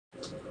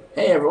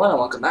Hey everyone, and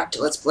welcome back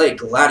to Let's Play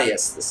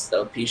Gladius. This is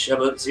OP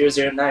Showboat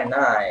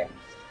 0099.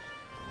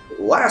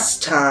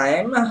 Last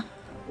time,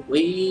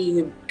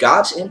 we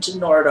got into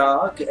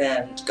Nordog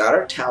and got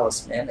our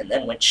talisman and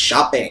then went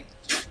shopping.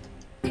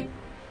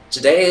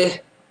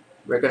 Today,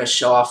 we're going to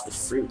show off the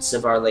fruits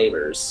of our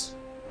labors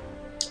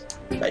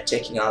by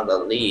taking on the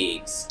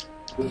leagues.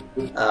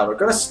 We're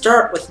going to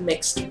start with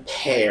mixed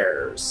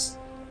pairs.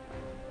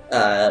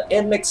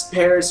 In mixed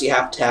pairs, you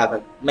have to have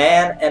a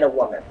man and a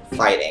woman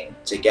fighting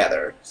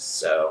together,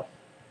 so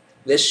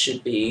this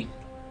should be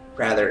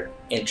rather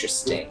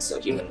interesting. So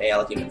human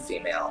male, human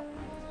female,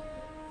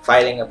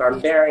 fighting a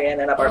barbarian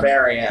and a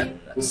barbarian.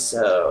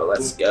 So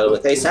let's go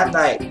with a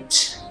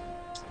Samnite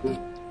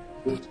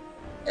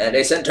and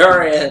a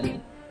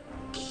Centurion.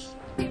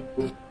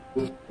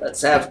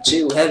 Let's have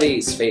two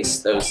heavies face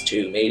those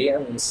two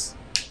mediums.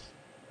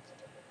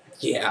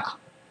 Yeah,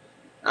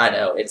 I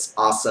know, it's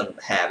awesome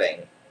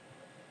having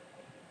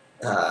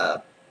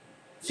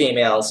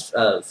females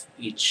of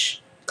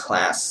each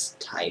class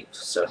type,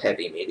 so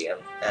heavy, medium,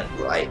 and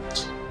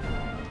light.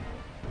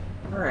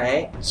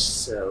 Alright,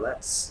 so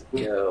let's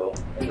go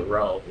and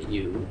roam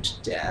you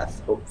to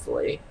death,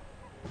 hopefully.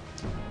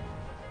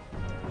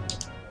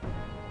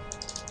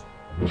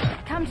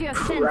 Come to your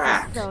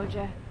Crack. senses,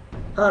 soldier.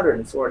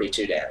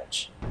 142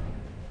 damage.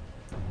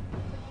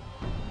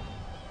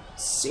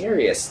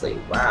 Seriously,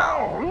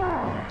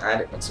 wow. I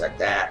didn't expect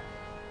that.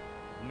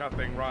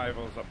 Nothing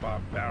rivals a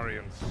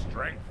barbarian's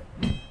strength.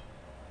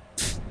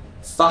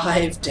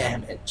 5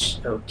 damage.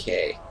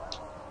 Okay.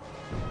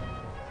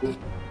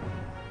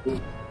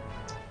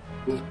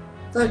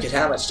 Look at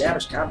how much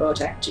damage combo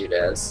attack 2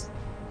 does.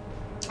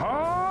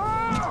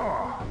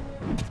 Oh!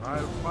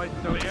 I'll fight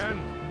till the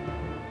end.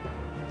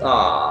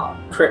 Aw,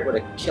 crit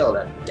would have killed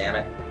him, damn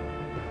it.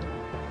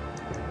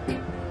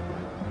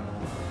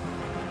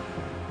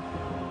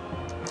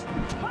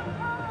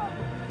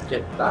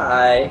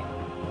 Goodbye.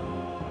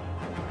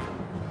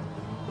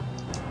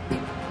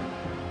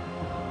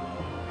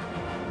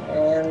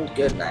 And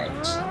good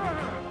night.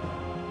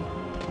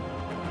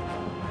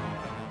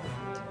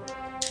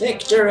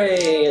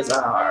 Victory is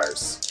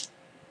ours.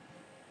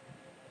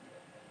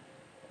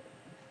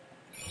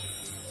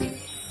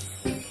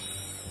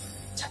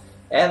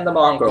 And the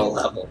mongrel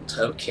leveled.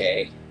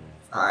 Okay,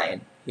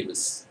 fine. He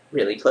was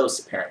really close,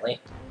 apparently.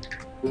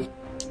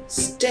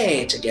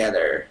 Stay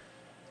together.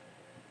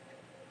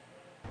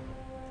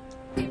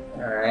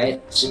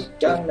 Alright,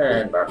 Gunner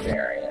and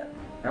Barbarian.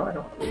 Now I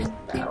don't want to lose the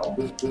battle.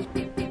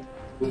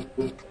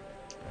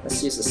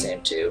 Let's use the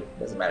same two.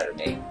 Doesn't matter to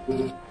me.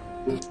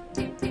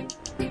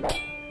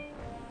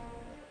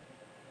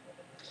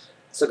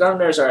 So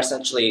Gunners are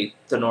essentially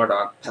the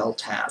Nordog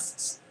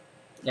Peltasts,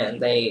 and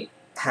they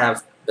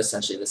have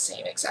essentially the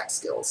same exact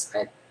skills.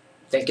 I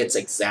think it's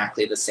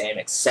exactly the same,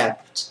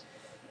 except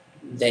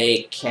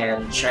they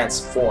can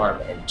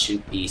transform into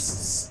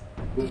beasts,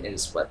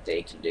 is what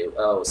they can do.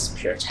 Oh,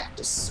 Superior Attack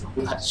does so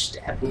much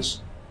damage.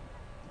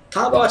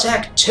 Combo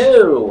Attack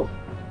 2!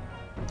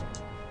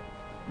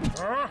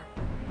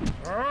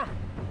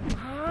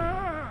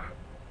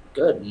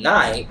 Good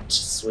night,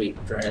 sweet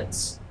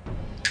prince.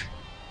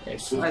 May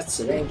flights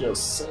of angels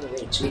sing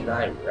thee to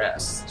thy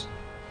rest.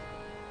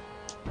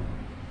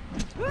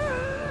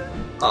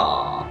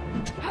 Aw,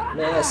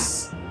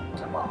 miss.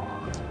 Come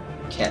on.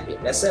 Can't be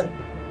missing.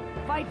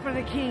 Fight for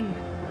the king.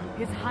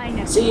 His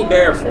Highness. See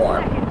bear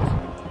form.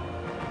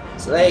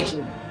 So they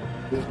can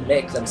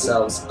make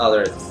themselves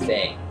other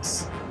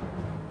things.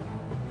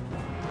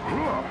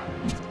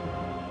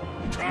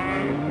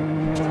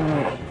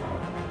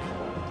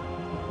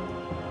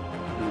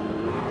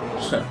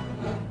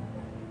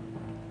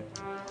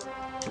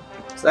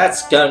 So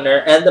that's Gunner,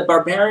 and the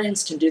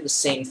barbarians can do the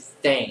same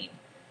thing.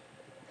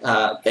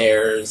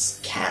 Bears,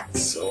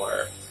 cats,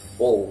 or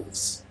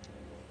wolves.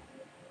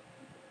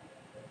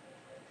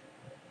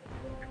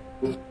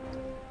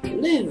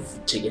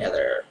 Live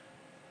together.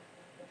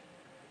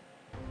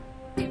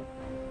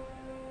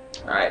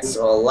 Alright,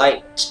 so a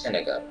light and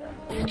a Gunner.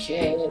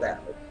 Okay,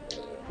 that would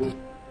be...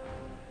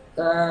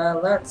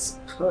 let's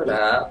put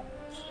up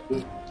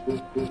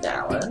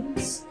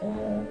Valens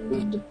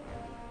and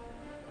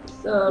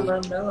the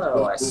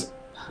Vermillo, I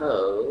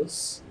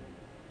suppose.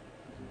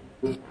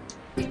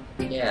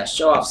 Yeah,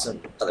 show off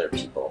some other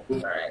people.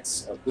 Alright,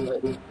 so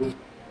put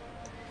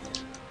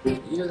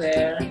you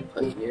there,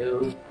 put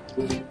you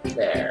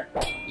there.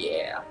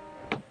 Yeah.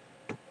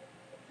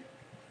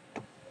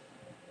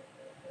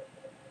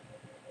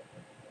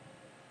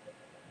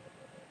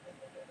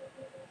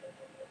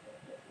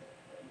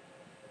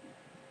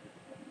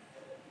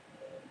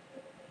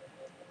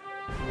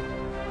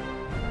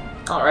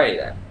 Alrighty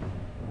then.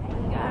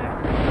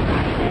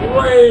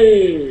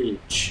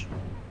 Rage!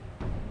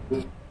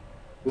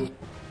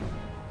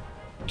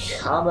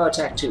 Combo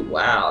Attack 2.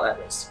 Wow, that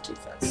was some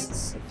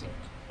defense, I think.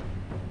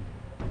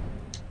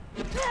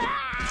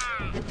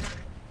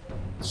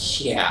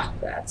 Yeah,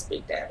 that's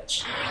big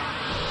damage.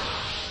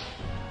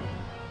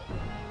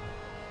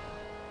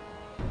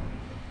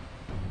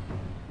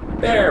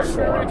 Bear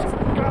form, of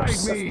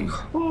course, of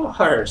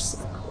course,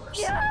 of course.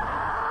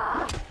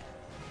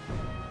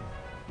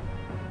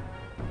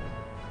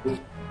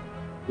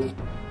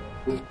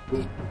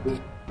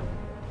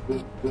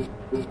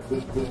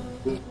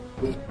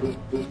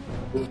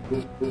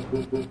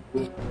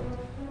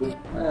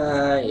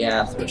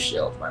 Yeah, throw a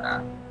shield, why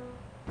not?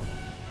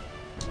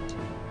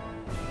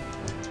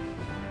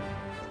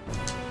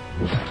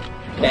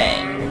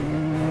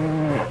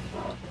 Bang.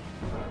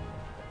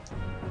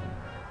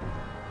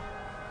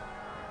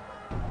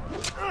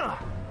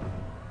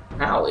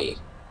 Howie.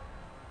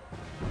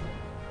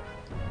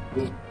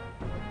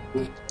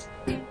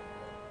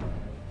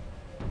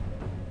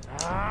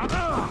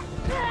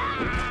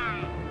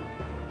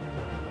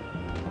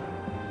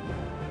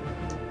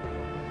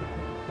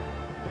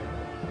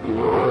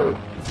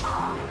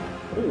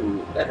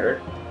 Ooh, that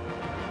hurt.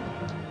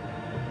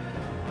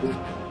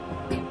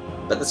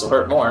 But this will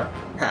hurt more.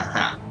 Ha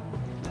ha.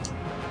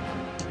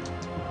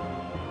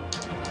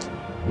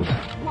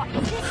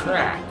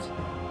 Crack.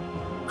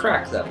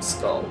 Crack them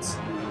skulls.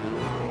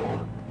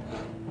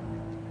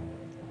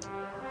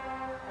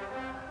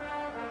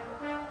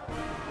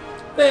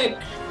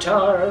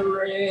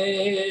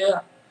 Victory!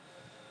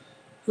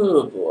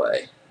 Oh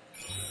boy.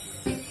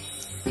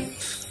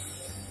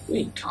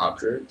 We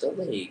conquered the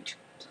League.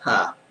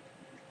 Ha.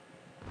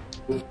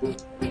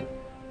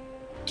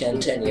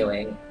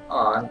 Continuing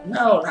on.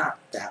 No, not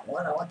that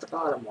one. I want the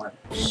bottom one.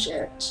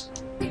 Shit.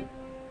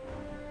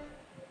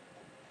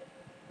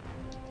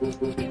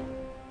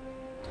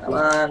 Come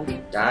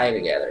on. Die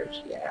together.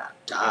 Yeah,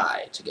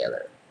 die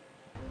together.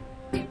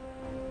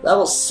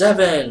 Level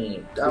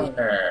 7,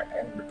 Governor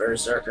and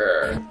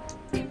Berserker.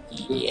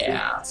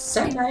 Yeah,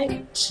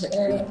 Senate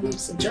and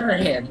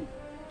Centurion.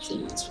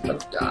 Please, for the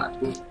love of God.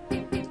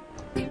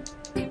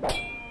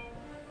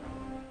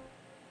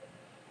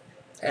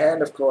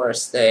 And of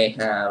course, they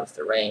have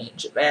the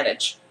range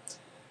advantage.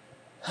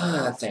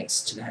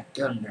 Thanks to that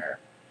Governor.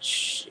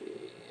 Shit.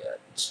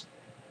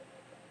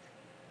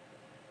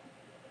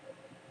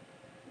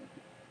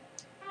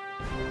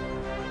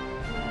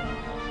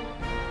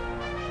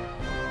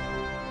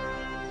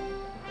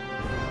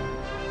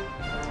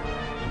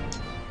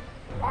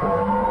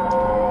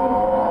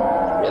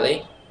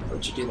 Really?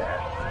 What'd you do that?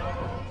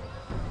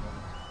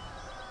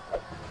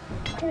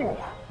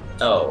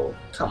 Oh,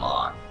 come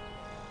on.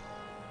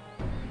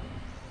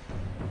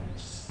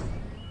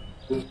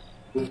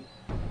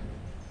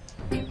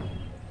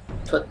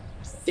 Put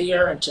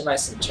fear into my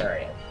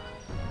Centurion.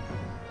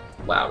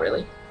 Wow,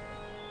 really?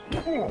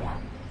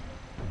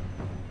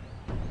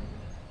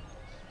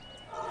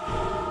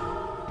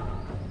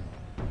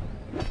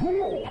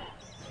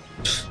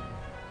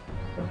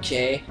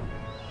 Okay.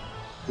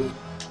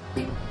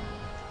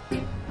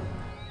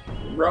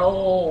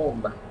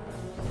 Rome!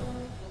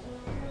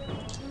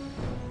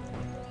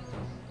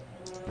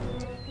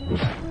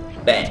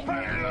 Bang.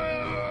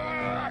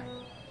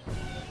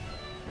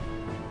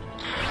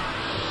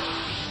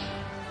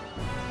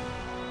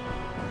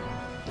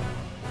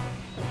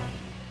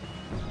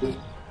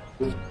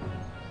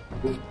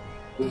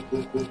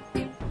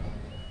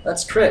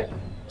 Let's crit,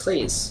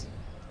 please.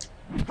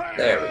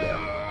 There we go.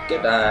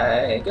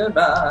 Goodbye,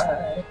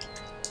 goodbye.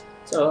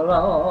 So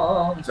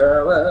long,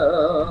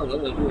 farewell,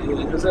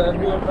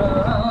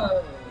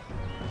 goodbye.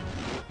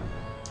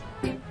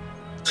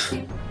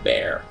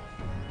 Bear.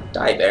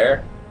 Die,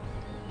 bear.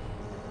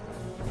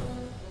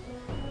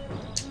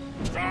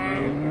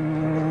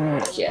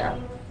 Yeah,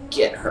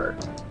 get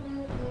hurt.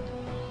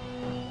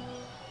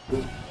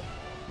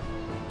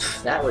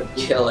 That would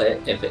kill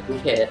it if it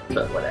hit,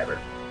 but whatever.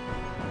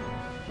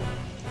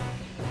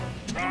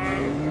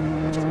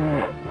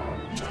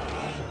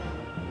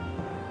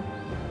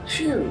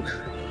 Phew.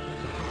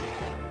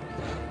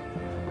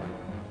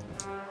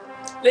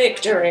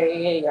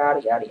 Victory!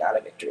 Yada yada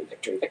yada, victory,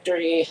 victory,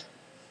 victory.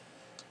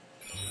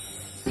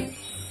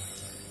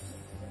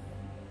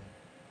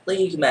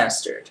 League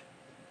mastered.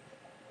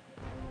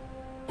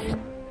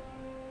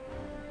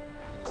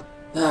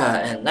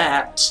 And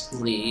that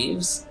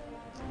leaves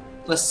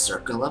the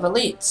Circle of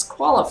Elites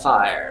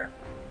qualifier.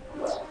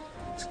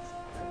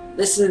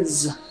 This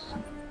is,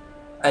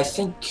 I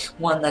think,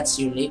 one that's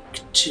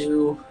unique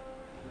to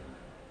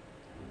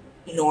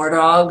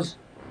Nordog.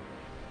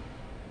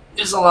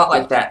 It's a lot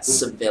like that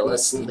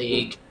Civilis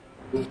League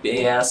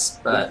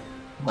BS, but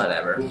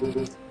whatever.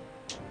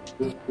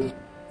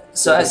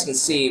 So as you can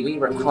see, we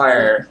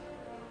require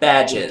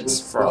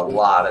badges for a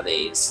lot of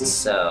these,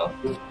 so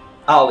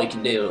all we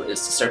can do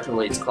is the Circle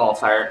of Elites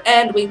qualifier,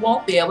 and we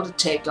won't be able to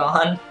take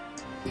on...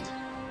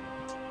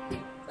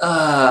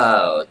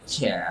 Oh,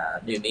 yeah,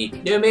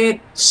 new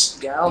meat,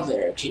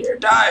 Galveric, here,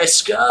 die,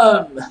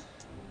 scum!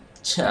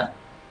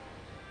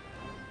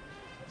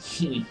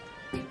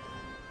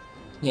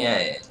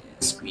 Yeah,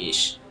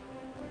 squish.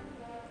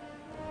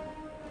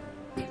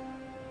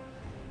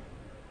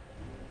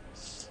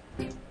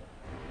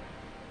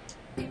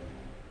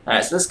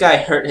 Alright, so this guy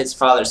hurt his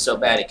father so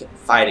bad he couldn't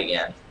fight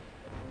again.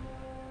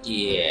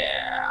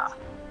 Yeah.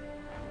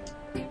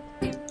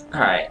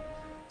 Alright,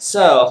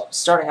 so,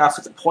 starting off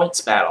with the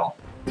points battle.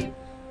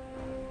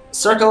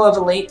 Circle of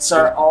Elites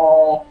are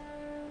all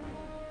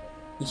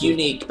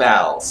unique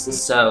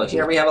battles. So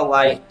here we have a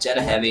light and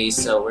a heavy,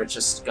 so we're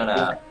just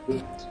gonna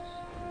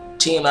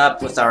team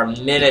up with our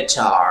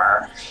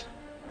Minotaur.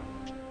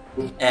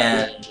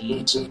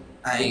 And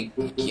I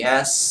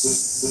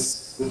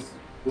guess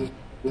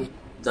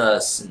the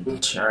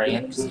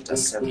Centurion, because it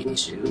does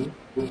 72.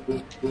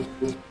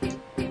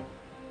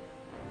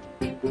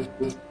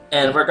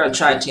 And we're gonna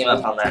try and team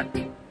up on that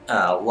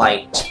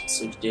light,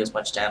 so we can do as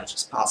much damage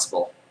as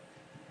possible.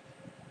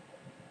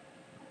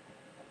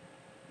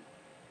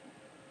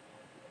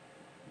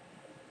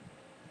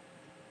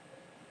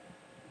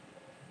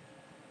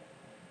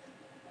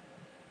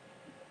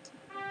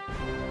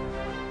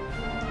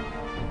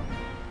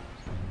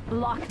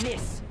 Block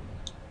this.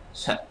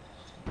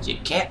 You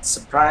can't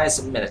surprise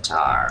a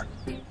Minotaur.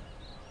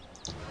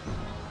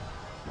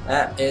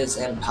 That is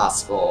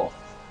impossible.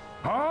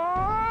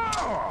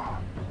 Ah!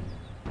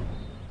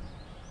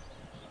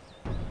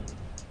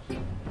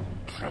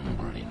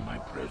 Tremble in my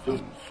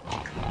presence.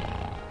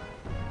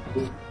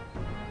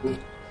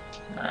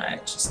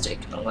 Alright, just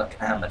taking a look at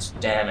how much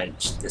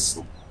damage this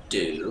will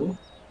do.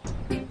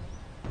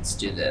 Let's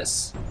do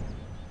this.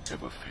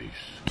 Ever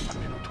face a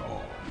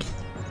Minotaur?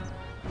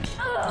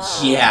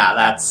 Yeah,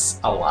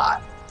 that's a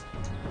lot.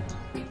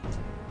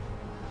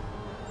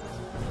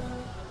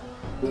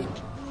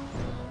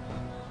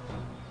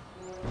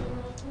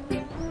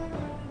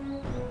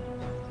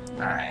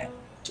 Alright,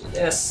 do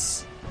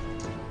this.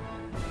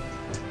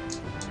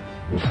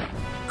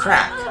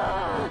 Crack!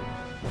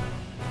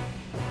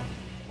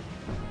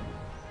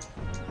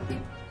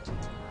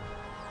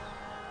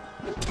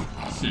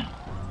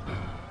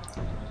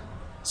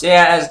 So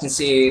yeah, as you can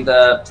see,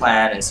 the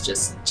plan is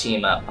just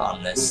team up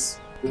on this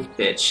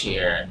bitch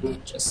here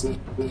and just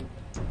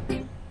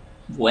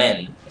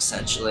win,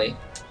 essentially.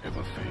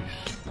 Ever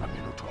face a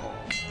Minotaur?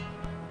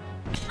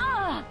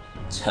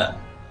 Tuh.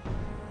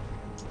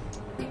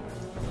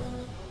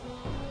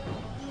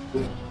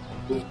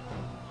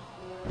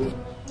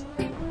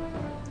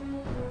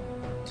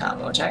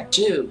 Combo attack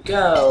 2,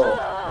 go!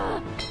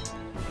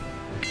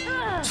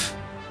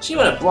 She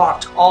would have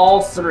blocked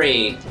all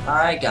 3.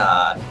 My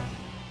god.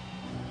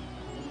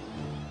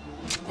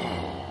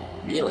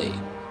 Really?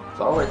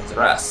 Forward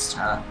thrust,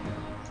 huh?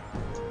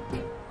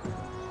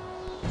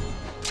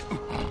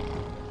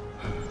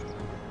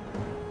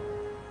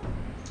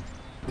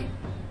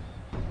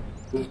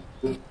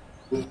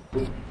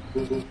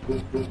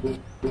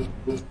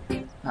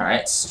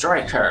 Alright,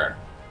 strike her.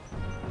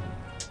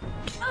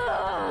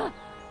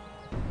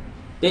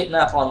 Beating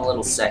up on the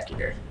little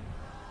secular.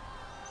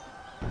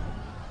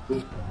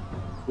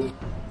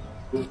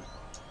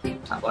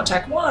 Combo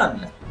attack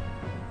 1!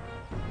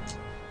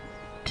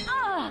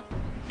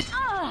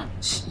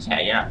 Yeah,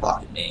 you're not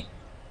blocking me.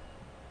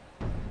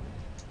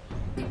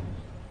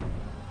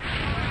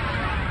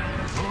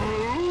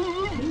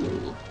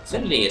 Ooh,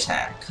 affinity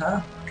attack,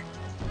 huh?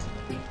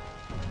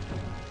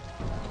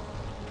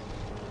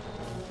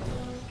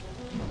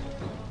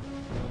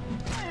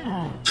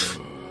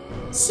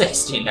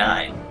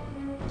 $69.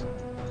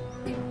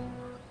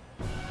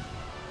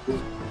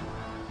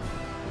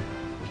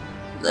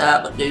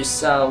 That would do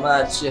so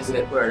much if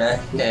it were to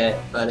hit,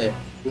 but it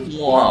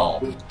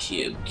won't.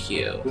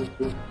 QQ.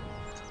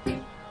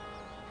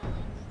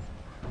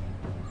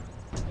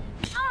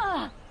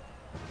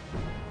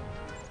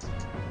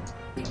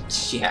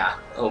 Yeah,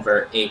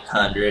 over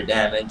 800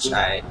 damage.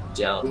 I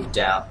don't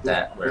doubt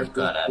that we're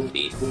gonna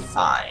be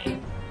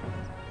fine.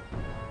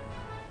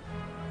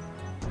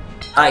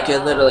 I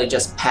could literally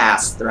just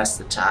pass the rest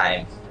of the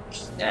time,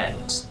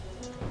 and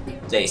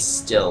they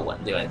still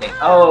wouldn't do anything.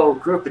 Oh,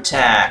 group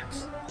attack!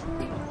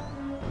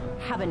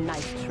 Have a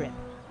nice trip.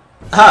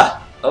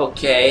 Ah,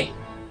 okay.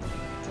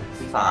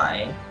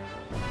 Fine.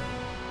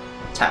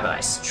 Have a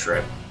nice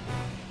trip.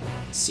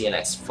 See you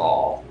next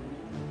fall.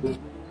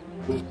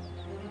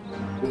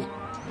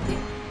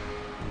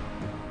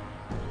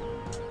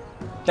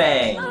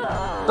 Bang!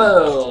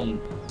 Boom!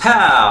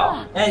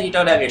 Pow! And you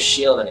don't have your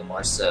shield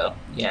anymore, so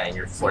yeah,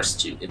 you're forced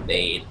to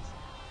evade.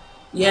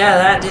 Yeah,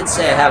 that did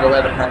say I have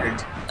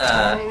 1100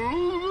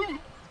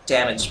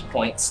 damage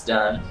points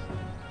done.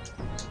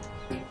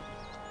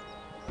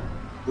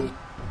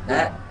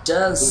 That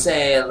does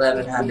say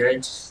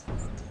 1100.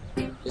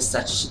 Just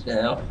that you should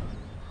know.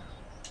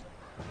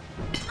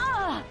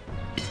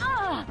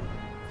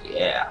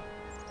 Yeah.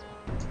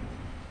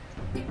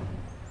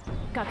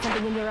 Got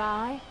something in your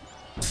eye?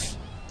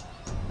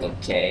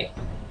 Okay.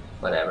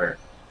 Whatever.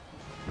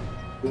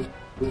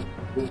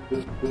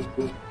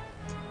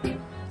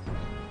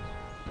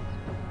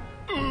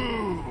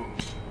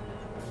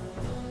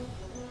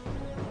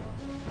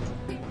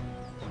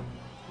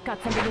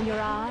 Got something in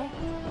your eye?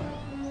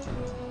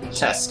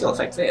 Test skill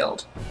effect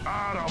failed.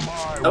 Out of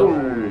my Oh.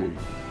 way.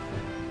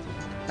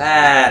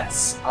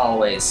 That's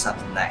always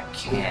something that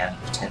can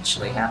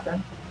potentially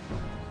happen.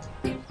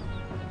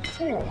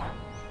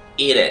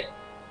 Eat it,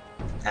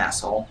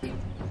 asshole.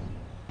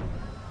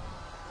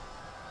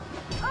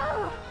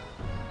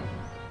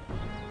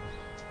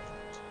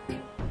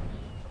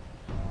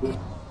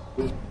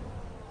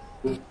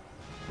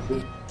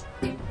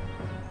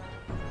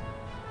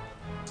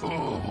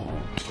 Phew.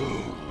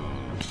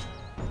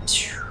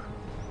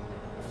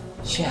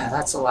 Yeah,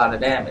 that's a lot of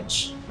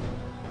damage.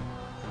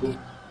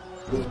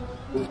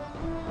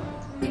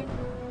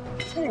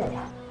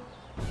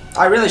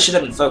 I really should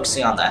have been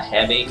focusing on the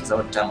heavy, because I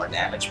would have done more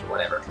damage, but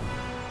whatever.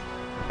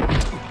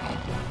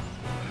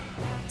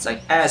 It's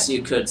like, as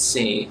you could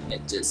see,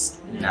 it does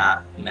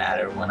not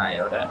matter one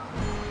iota.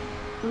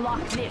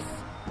 Lock this.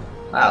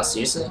 Wow,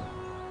 seriously?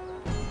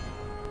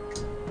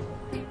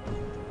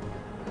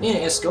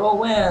 Phoenix Skull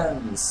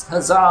wins!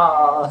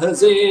 Huzzah!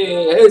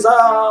 Huzzah!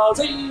 Huzzah!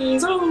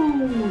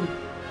 Zee-zoo!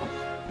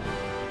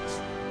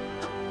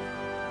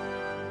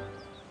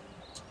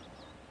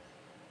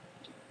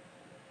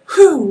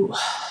 Whew!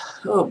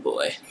 Oh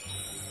boy.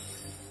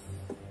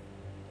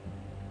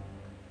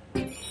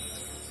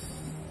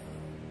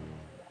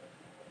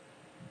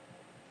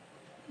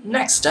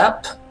 Next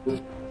up,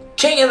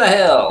 King of the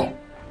Hill!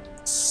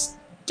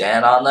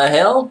 Stand on the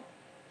hill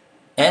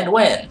and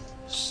win.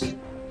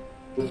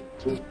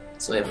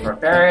 So we have a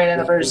Barbarian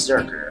and a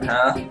Berserker,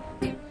 huh?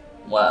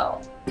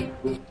 Well,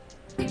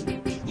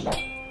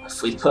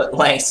 if we put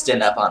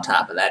Langston up on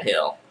top of that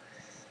hill,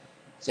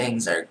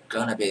 things are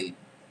gonna be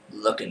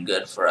looking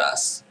good for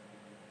us.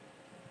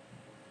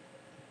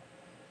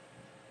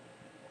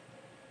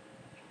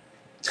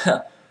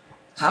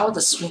 How would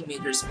the swing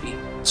meters be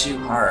too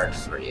hard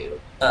for you?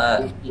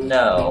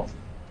 No.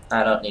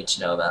 I don't need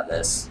to know about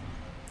this.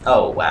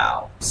 Oh,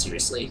 wow.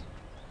 Seriously?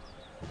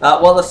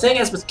 Well, the thing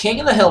is, with King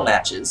of the Hill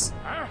matches,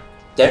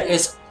 there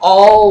is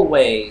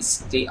always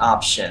the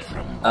option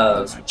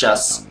of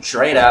just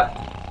straight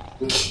up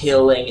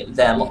killing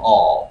them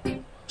all.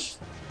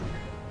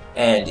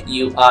 And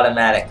you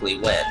automatically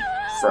win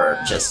for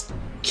just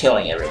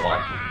killing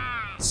everyone.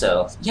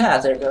 So, yeah,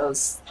 there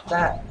goes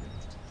that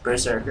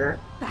Berserker.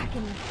 Back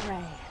in the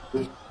fray.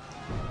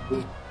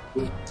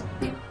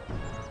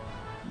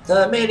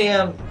 The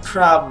medium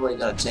probably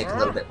gonna take a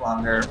little bit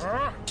longer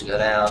to go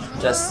down,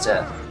 just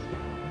a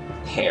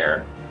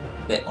hair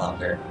bit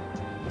longer.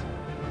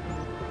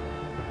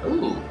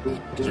 Ooh,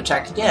 good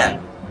attack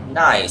again.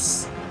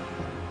 Nice.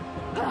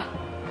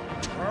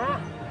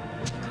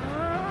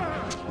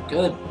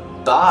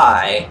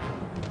 Goodbye.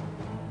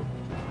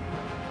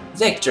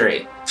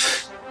 Victory.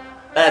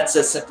 That's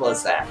as simple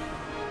as that.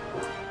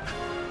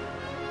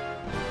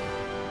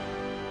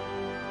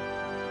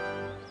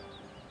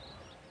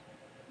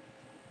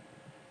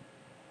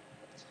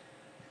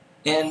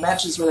 In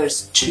matches where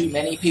there's too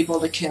many people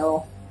to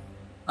kill,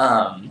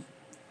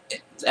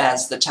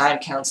 as the time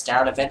counts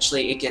down,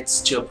 eventually it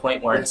gets to a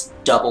point where it's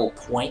double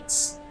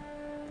points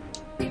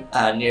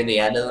near the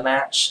end of the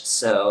match.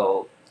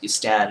 So you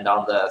stand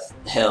on the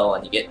hill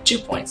and you get 2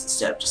 points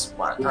instead of just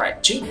 1.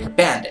 Alright, 2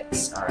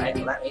 bandits. Alright,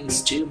 well that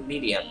means 2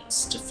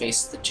 mediums to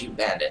face the 2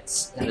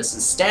 bandits. And this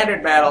is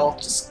standard battle,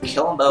 just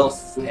kill them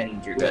both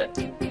and you're good.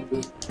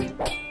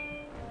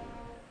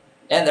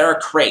 And there are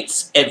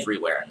crates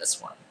everywhere in this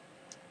one.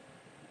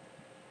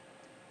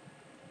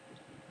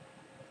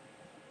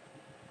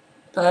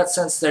 But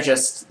since they're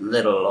just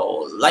little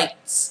old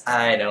lights,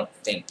 I don't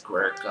think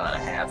we're gonna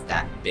have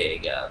that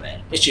big of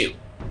an issue.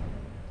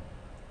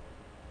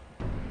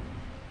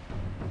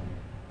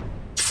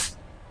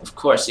 Of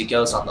course, he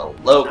goes on the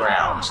low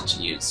ground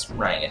to use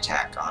running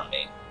attack on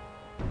me.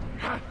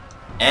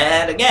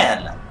 And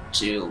again,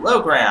 to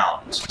low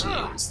ground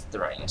to use the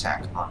running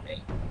attack on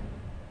me.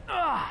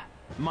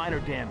 Minor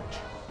damage.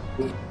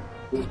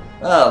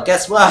 Well,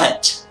 guess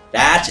what?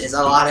 That is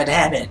a lot of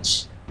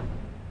damage.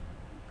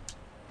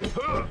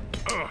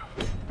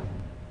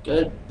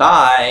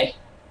 Goodbye.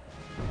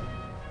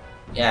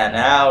 Yeah,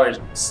 now we're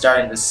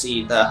starting to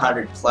see the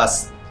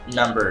 100+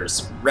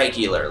 numbers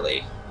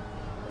regularly.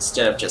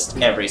 Instead of just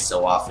every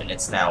so often,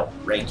 it's now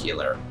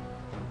regular.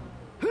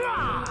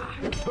 Yeah,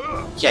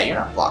 you're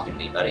not blocking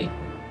me, buddy.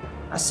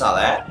 I saw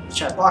that. You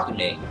tried blocking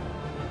me.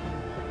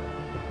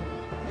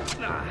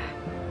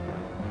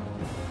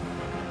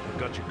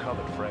 Got you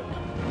covered, friend.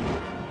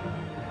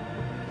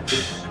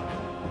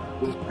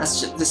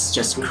 This is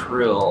just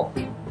cruel.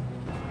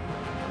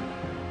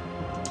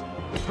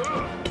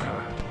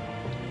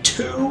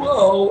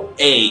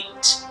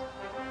 208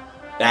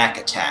 back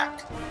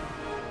attack.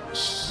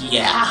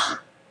 Yeah,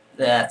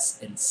 that's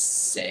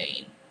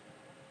insane.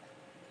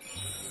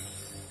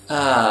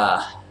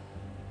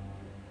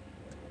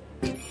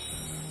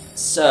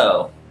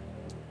 So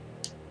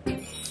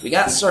we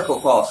got circle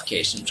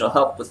qualification, which will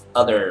help with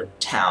other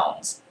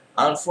towns.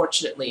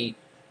 Unfortunately,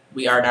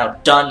 we are now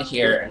done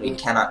here, and we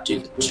cannot do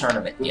the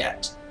tournament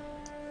yet.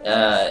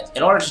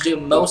 In order to do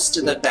most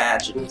of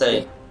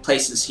the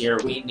places here,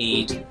 we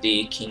need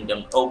the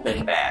Kingdom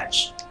Open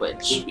badge,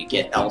 which we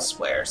get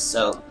elsewhere.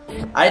 So,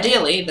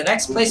 ideally, the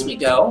next place we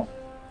go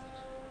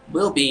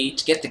will be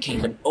to get the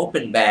Kingdom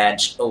Open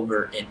badge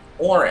over in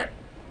Orin.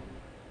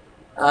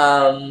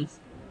 But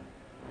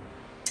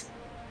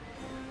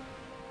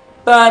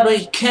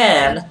we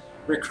can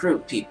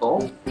recruit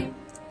people.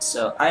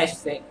 So I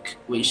think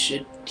we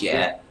should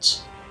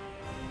get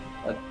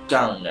a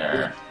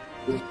gunner.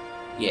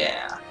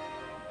 Yeah.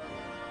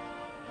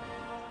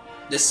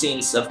 this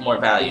seems of more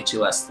value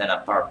to us than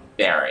a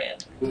barbarian.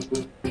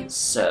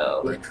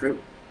 So,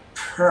 recruit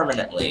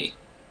permanently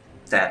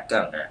that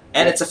governor.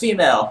 And it's a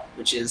female,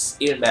 which is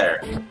even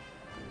better.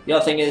 The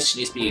only thing is, she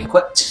needs to be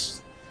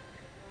equipped.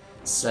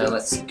 So,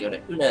 let's go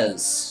to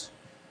Una's.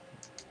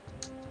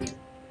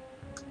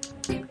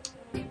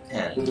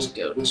 And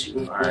go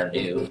to our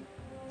new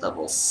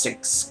level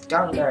 6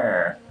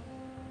 governor.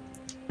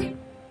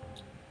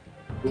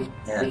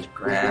 And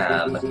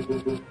grab...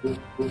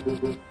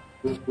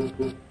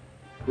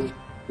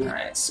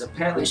 Alright, so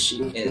apparently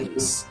she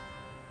is...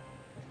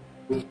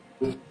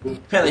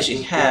 Apparently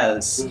she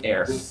has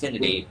air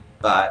affinity,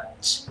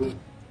 but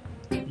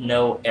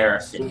no air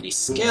affinity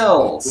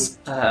skills.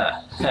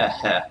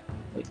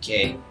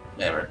 Okay,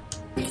 whatever.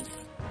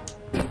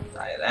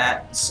 Buy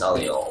that and sell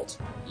the old.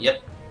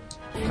 Yep.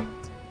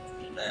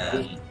 And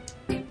then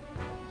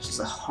she's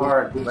a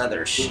hard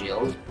leather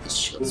shield. This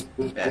shield's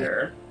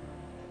better.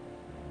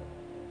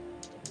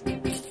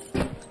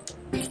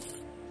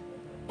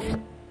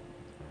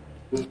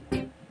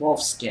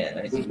 Wolfskin,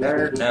 anything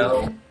better?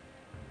 No.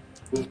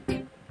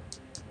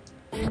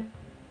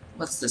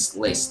 What's this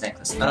lace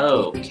necklace?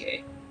 Oh,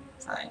 okay.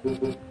 Fine.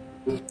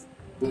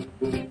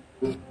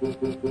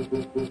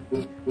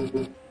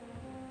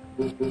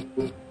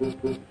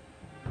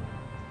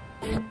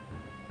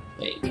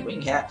 Wait,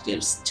 wing hat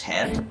gives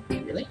 10?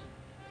 Really?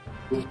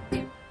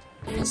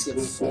 Let's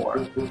give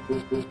 4.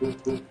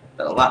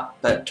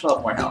 But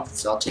 12 more health,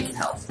 so I'll take the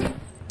health.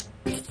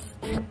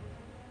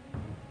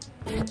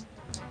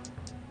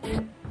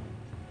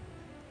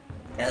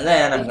 And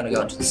then I'm going to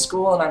go into the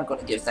school and I'm going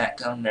to give that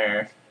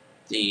governor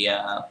the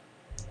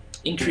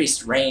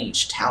increased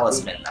range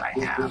talisman that I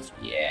have.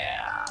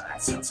 Yeah,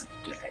 that sounds like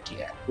a good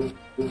idea.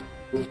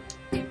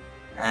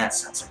 That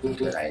sounds like a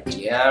good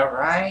idea,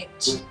 right?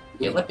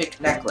 The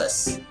Olympic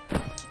necklace.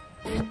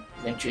 It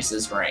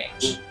increases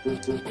range.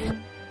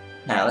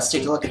 Now let's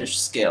take a look at her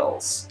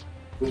skills.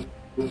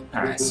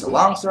 Alright, so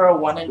long throw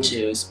 1 and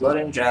 2,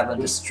 exploding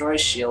javelin, destroy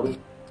shield,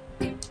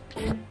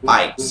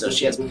 bite. So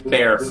she has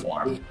bear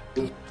form.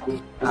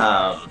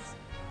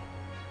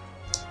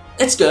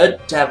 It's good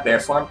to have bear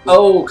form.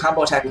 Oh,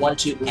 combo attack 1,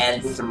 2,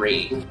 and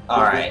 3.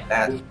 Alright,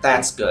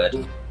 that's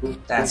good.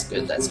 That's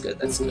good, that's good,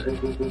 that's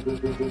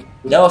good.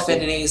 No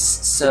affinities,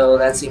 so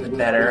that's even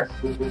better.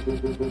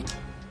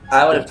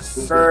 I would have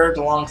preferred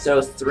long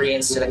throw 3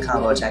 instead of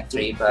combo attack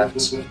 3, but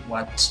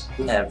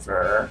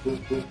whatever.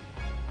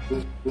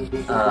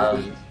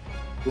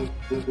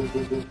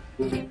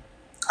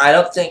 I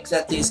don't think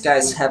that these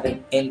guys have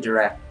an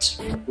indirect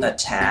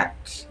attack,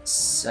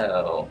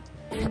 so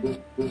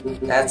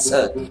that's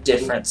a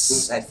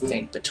difference, I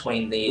think,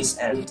 between these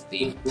and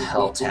the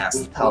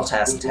Peltast. The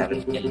Peltast have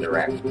an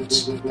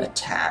indirect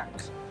attack.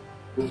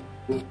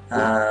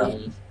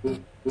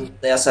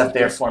 They also have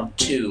Bear Form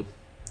 2,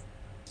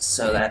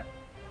 so that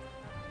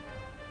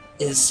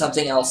is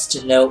something else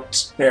to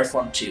note. Bear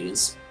Form 2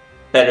 is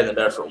better than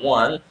Bear Form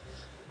 1,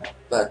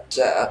 but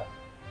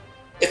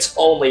it's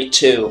only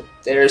 2.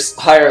 There's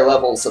higher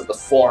levels of the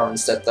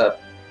forms that the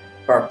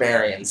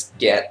barbarians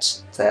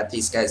get that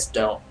these guys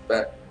don't,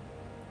 but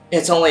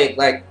it's only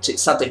like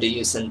something to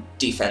use in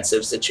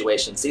defensive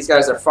situations. These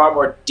guys are far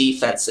more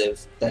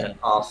defensive than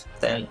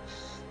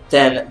the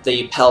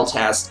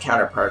Peltast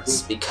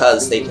counterparts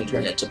because they can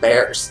turn into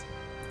bears.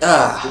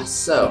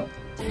 So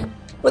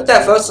with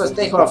that, folks, let's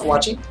thank you all for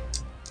watching.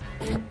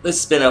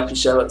 This has been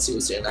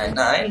Showboat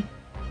 0099.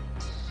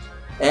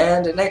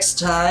 And next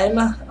time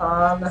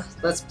on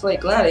Let's Play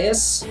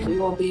Gladius, we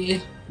will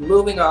be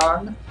moving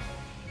on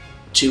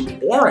to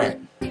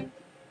Orin,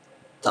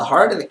 the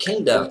heart of the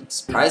kingdom.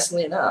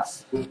 Surprisingly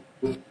enough,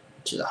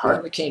 to the heart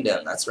of the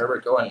kingdom. That's where we're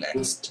going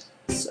next.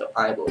 So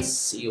I will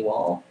see you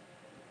all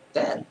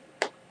then.